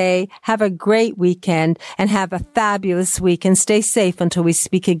your day, have a great weekend, and have a fabulous week, and stay safe until we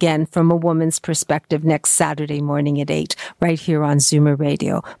speak again from a woman's perspective next Saturday morning at 8, right here on Zoomer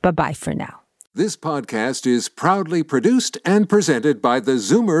Radio. Bye-bye for now. This podcast is proudly produced and presented by the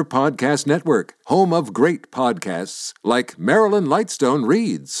Zoomer Podcast Network, home of great podcasts like Marilyn Lightstone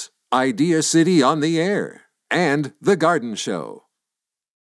Reads, Idea City on the Air, and The Garden Show.